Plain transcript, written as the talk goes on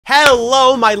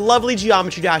Hello, my lovely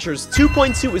Geometry Dashers.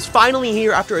 2.2 is finally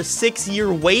here after a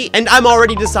 6-year wait, and I'm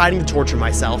already deciding to torture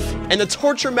myself. And the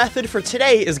torture method for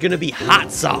today is gonna be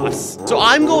hot sauce. So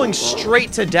I'm going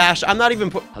straight to Dash. I'm not even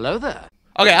Hello there.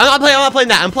 Okay, I'm not playing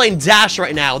that. I'm playing Dash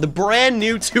right now, the brand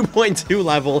new 2.2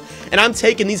 level, and I'm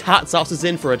taking these hot sauces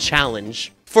in for a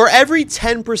challenge. For every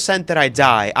 10% that I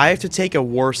die, I have to take a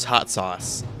worse hot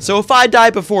sauce. So if I die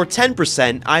before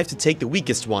 10%, I have to take the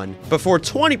weakest one. Before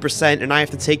 20%, and I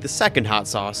have to take the second hot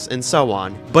sauce, and so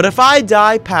on. But if I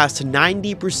die past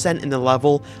 90% in the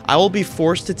level, I will be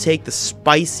forced to take the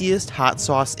spiciest hot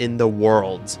sauce in the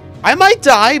world. I might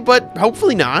die, but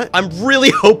hopefully not. I'm really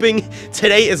hoping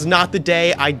today is not the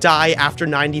day I die after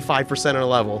 95% on a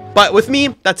level. But with me,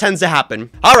 that tends to happen.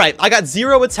 All right, I got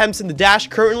 0 attempts in the Dash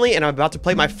currently, and I'm about to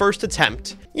play my first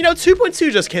attempt. You know,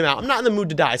 2.2 just came out. I'm not in the mood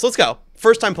to die, so let's go.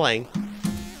 First time playing.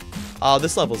 Oh,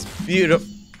 this level's beautiful.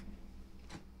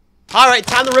 All right,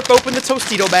 time to rip open the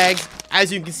Tostito bag.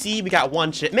 As you can see, we got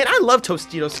 1 chip. Man, I love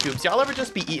Tostito scoops. Y'all ever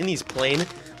just be eating these plain?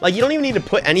 Like, you don't even need to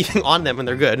put anything on them and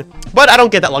they're good. But I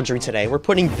don't get that luxury today. We're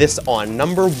putting this on.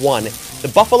 Number 1,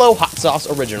 the Buffalo Hot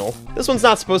Sauce Original. This one's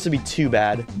not supposed to be too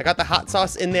bad. I got the hot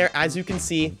sauce in there, as you can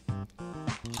see.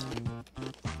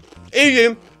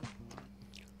 Easy.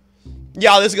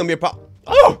 Yeah, this is gonna be a problem.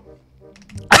 Oh!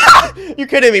 You're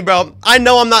kidding me, bro. I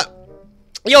know I'm not.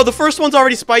 Yo, the first one's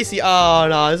already spicy. Oh,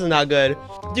 no, this is not good.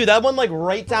 Dude, that one, like,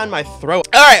 right down my throat.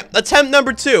 All right, attempt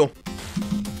number 2.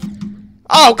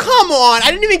 Oh, come on. I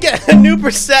didn't even get a new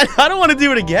percent. I don't want to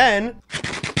do it again.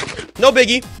 No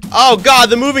biggie. Oh, God,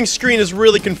 the moving screen is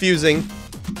really confusing.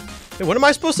 Hey, what am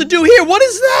I supposed to do here? What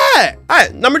is that? All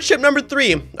right, chip number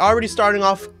 3. Already starting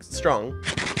off strong.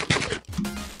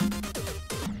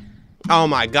 Oh,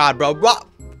 my God, bro.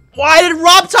 Why did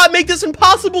RobTop make this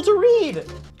impossible to read?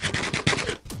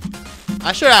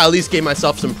 I should have at least gave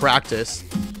myself some practice.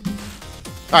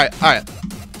 All right, all right.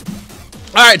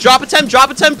 All right, drop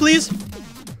attempt, please.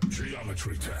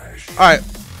 Geometry Dash. All right,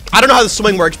 I don't know how the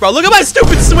swing works, bro. Look at my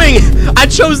stupid swing. I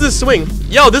chose this swing.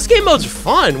 Yo, this game mode's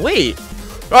fun. Wait.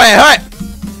 All right.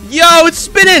 Yo, it's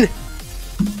spinning.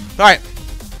 All right.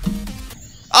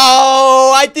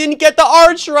 Oh, I didn't get the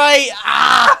arch right.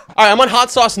 Ah. All right, I'm on hot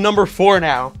sauce number 4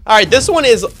 now. All right, this one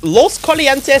is Los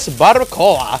Calientes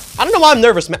Barbacoa. I don't know why I'm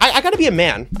nervous, man. I gotta be a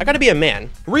man. I gotta be a man.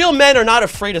 Real men are not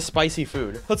afraid of spicy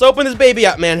food. Let's open this baby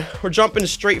up, man. We're jumping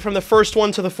straight from the first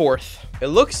one to the 4th. It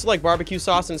looks like barbecue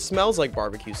sauce and smells like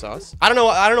barbecue sauce. I don't know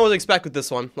what to expect with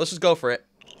this one. Let's just go for it.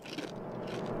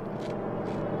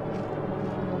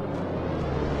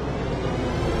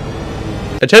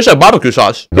 Attention, barbecue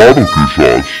sauce. Barbecue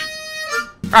sauce.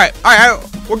 All right.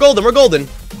 We're golden.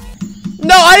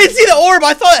 No, I didn't see the orb.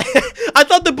 I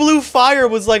thought the blue fire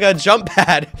was like a jump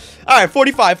pad. All right,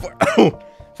 45.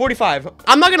 45.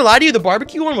 I'm not gonna lie to you, the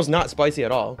barbecue one was not spicy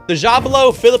at all. The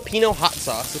Jabalo Filipino hot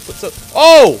sauce.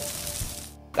 Oh,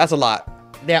 that's a lot.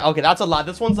 Yeah, okay, that's a lot.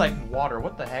 This one's like water.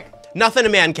 What the heck? Nothing a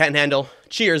man can't handle.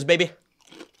 Cheers, baby.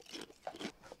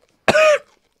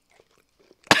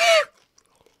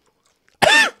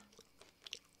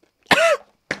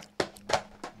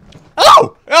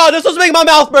 Oh, this was making my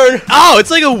mouth burn. Oh, it's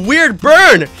like a weird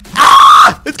burn.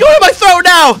 Ah, it's going in my throat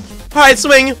now. All right,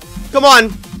 swing. Come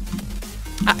on.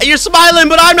 You're smiling,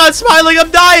 but I'm not smiling. I'm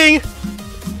dying.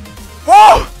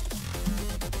 Oh,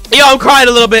 yo, I'm crying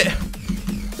a little bit.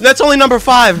 And that's only number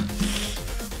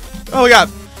 5. Oh my God.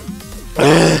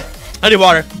 I need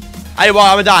water. I'm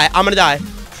gonna die.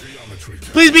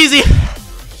 Please be easy.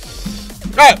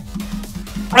 All right.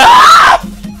 Ah!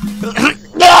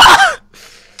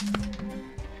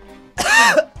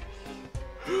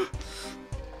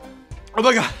 Oh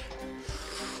my God.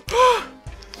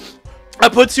 I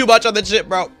put too much on the chip,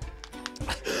 bro.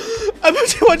 I put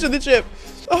too much on the chip.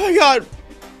 Oh my God.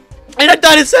 And I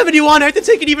died at 71. I have to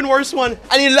take an even worse one.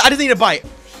 I just need a bite.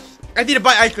 I need to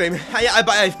bite ice cream. I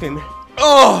bite ice cream.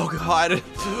 Oh God.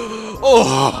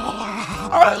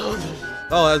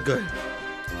 Oh, that's good.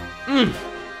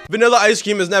 Vanilla ice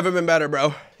cream has never been better,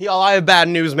 bro. Y'all, I have bad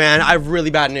news, man. I have really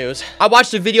bad news. I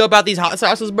watched a video about these hot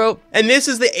sauces, bro, and this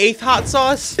is the 8th hot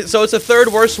sauce. So it's the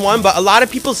 3rd worst one, but a lot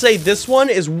of people say this one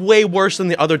is way worse than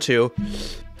the other 2.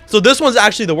 So this one's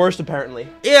actually the worst, apparently.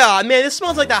 Yeah, man, this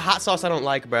smells like that hot sauce I don't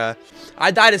like, bro.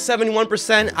 I died at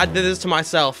 71%. I did this to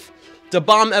myself. The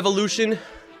bomb evolution.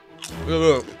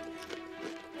 All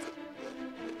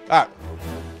right.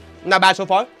 Not bad so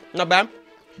far. Not bad.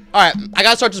 All right, I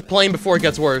gotta start just playing before it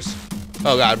gets worse.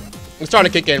 Oh God, it's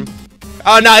starting to kick in.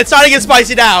 Oh no, it's starting to get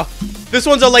spicy now. This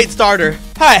one's a late starter.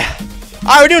 Hi, all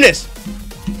right, we're doing this.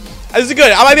 This is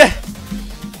good. I might be.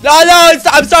 No,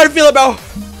 I'm starting to feel it, bro.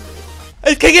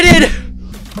 It's kicking in.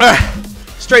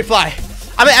 Straight fly.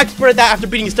 I'm an expert at that after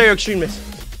beating Stereo Extremist.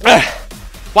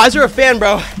 Why is there a fan,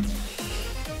 bro?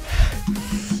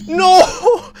 No!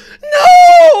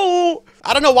 No!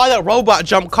 I don't know why that robot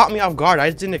jump caught me off guard. I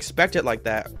just didn't expect it like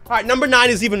that. All right, number 9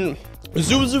 is even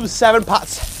Zuzu 7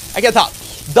 pots. I get top.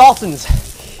 Dawson's.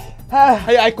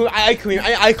 I cream.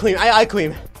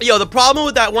 Yo, the problem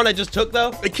with that one I just took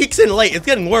though, it kicks in late. It's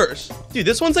getting worse. Dude,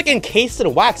 this one's like encased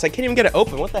in wax. I can't even get it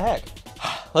open. What the heck?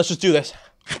 Let's just do this.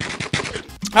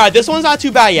 All right, this one's not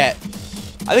too bad yet.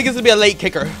 I think it's gonna be a late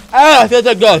kicker. I feel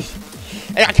like good.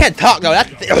 And I can't talk though. I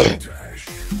think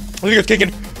it's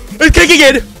kicking. It's kicking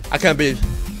in. I can't breathe.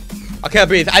 I can't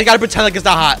breathe. I gotta pretend like it's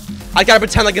not hot. I gotta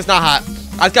pretend like it's not hot.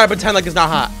 I gotta pretend like it's not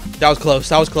hot. That was close.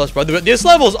 That was close, bro. This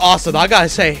level is awesome, I gotta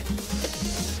say.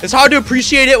 It's hard to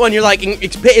appreciate it when you're like in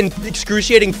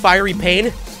excruciating fiery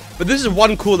pain. But this is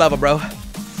one cool level, bro.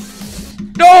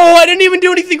 No, I didn't even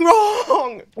do anything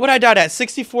wrong. What I died at?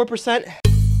 64%?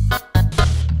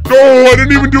 No, I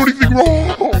didn't even do anything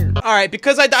wrong. All right,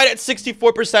 because I died at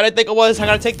 64%, I think it was, I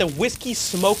gotta take the Whiskey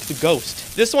Smoked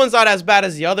Ghost. This one's not as bad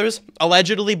as the others,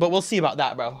 allegedly, but we'll see about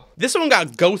that, bro. This one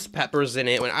got ghost peppers in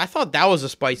it. When I thought that was the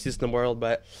spiciest in the world,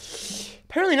 but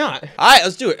apparently not. All right,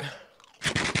 let's do it.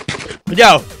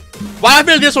 Yo, why I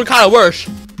feel like this one kind of worse?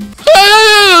 No,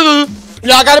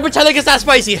 I gotta pretend like it's not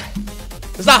spicy.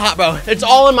 It's not hot, bro. It's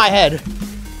all in my head.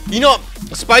 You know,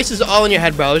 spice is all in your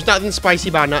head, bro. There's nothing spicy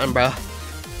about nothing, bro.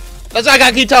 That's what I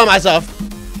gotta keep telling myself.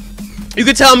 You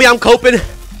can tell me I'm coping.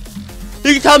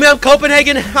 You can tell me I'm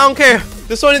Copenhagen. I don't care.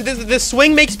 This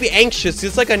swing makes me anxious.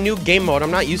 It's like a new game mode.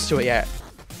 I'm not used to it yet.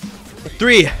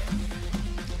 3,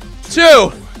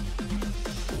 2,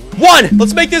 1.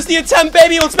 Let's make this the attempt,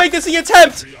 baby. Let's make this the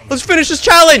attempt. Let's finish this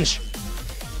challenge.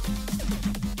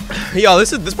 Yo,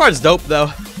 this part's dope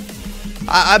though.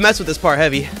 I mess with this part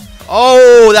heavy.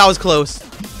 Oh, that was close.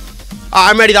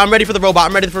 I'm ready. I'm ready for the robot.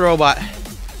 I'm ready for the robot.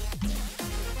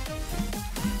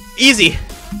 Easy.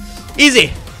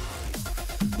 Easy.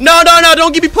 No, no, no.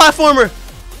 Don't give me platformer.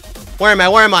 Where am I?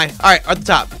 Where am I? All right, at the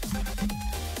top.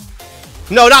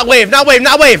 No, not wave. Not wave.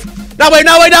 Not wave. Not wave.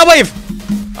 Not wave. Not wave.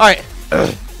 All right.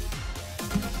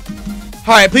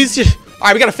 All right, please just. All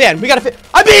right, we got a fan. We got a fan.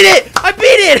 I beat it. I beat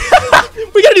it.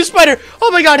 We got a new spider.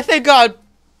 Oh my god. Thank God.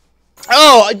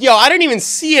 Oh, yo, I didn't even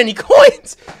see any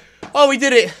coins. Oh, we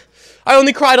did it. I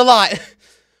only cried a lot.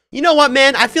 You know what,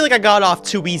 man? I feel like I got off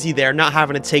too easy there, not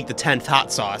having to take the 10th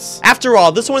hot sauce. After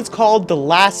all, this one's called the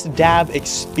Last Dab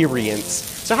Experience.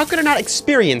 So how could I not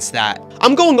experience that?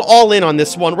 I'm going all in on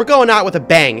this one. We're going out with a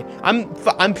bang. I'm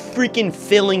freaking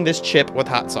filling this chip with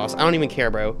hot sauce. I don't even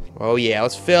care, bro. Oh yeah,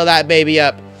 let's fill that baby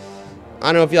up. I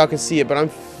don't know if y'all can see it, but I'm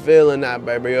filling that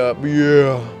baby up.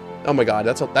 Yeah. Oh my god,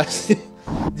 that's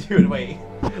dude, wait.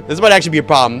 This might actually be a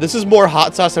problem. This is more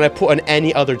hot sauce than I put on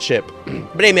any other chip.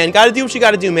 But hey, man, gotta do what you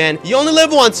gotta do, man. You only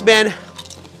live once, man.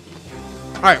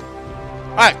 Alright.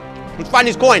 Alright. Let's find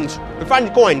these coins. Let's find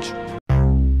these coins.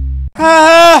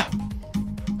 Ah!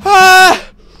 Ah!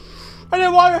 I need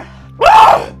water.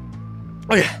 Ah!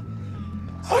 Oh, yeah.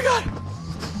 Oh, my God.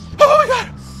 Oh, my God.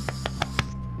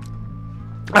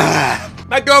 Ah!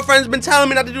 My girlfriend's been telling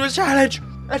me not to do this challenge.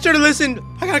 I should have listened.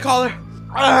 I gotta call her.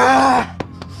 Ah!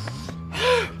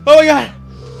 Oh my god.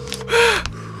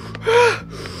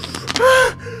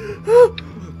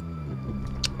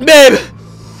 Babe.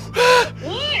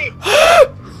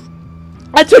 What?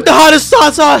 I took the hottest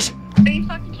hot sauce. Are you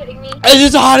fucking kidding me? This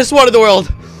is the hottest one in the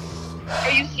world.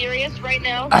 Are you serious right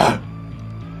now?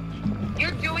 You're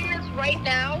doing this right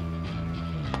now?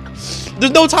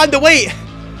 There's no time to wait.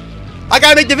 I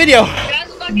gotta make the video. You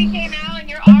just fucking came out and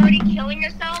you're already killing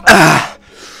yourself?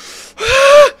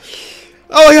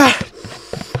 Oh my god.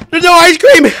 There's no ice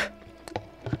cream.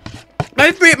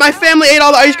 My family ate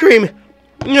all the ice cream.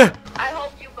 I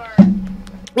hope you burn.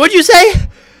 What'd you say?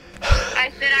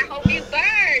 I said I hope you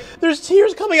burn. There's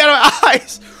tears coming out of my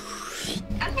eyes.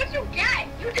 That's what you get.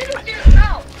 You did it to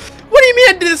yourself. What do you mean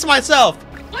I did this to myself?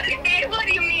 What do you mean? What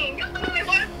do you mean? You literally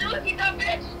want to do it, you dumb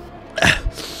bitch.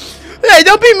 Hey,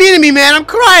 don't be mean to me, man. I'm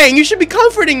crying. You should be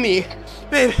comforting me.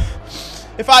 Babe,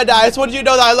 if I die, I just want you to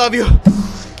know that I love you.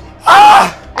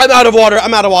 Ah! I'm out of water.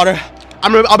 I'm out of water. I'll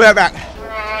be right back. Oh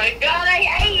my god, I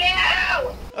hate you.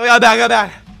 Oh, I got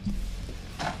back.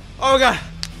 Oh my god.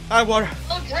 I have water.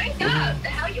 Well, drink up. The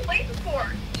hell are you waiting for?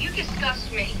 You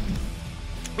disgust me.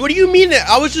 What do you mean?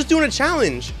 I was just doing a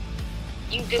challenge.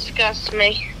 You disgust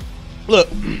me. Look.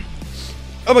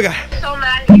 Oh my god. I'm so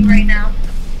mad at you right now.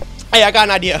 Hey, I got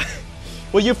an idea.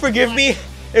 Will you forgive me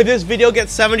if this video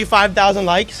gets 75,000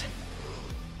 likes?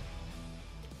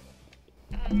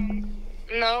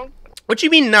 No. What you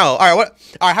mean no? All right,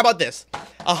 how about this?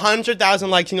 100,000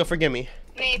 likes and you'll forgive me.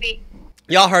 Maybe.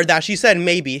 Y'all heard that. She said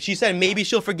maybe. She said maybe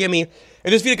she'll forgive me if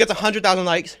this video gets 100,000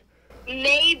 likes.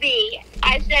 Maybe.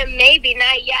 I said maybe,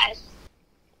 not yes.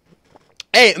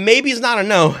 Hey, maybe it's not a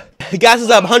no. Gas is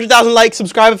up. 100,000 likes.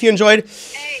 Subscribe if you enjoyed.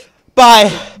 Hey. Bye.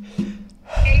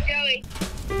 Hey, Joey.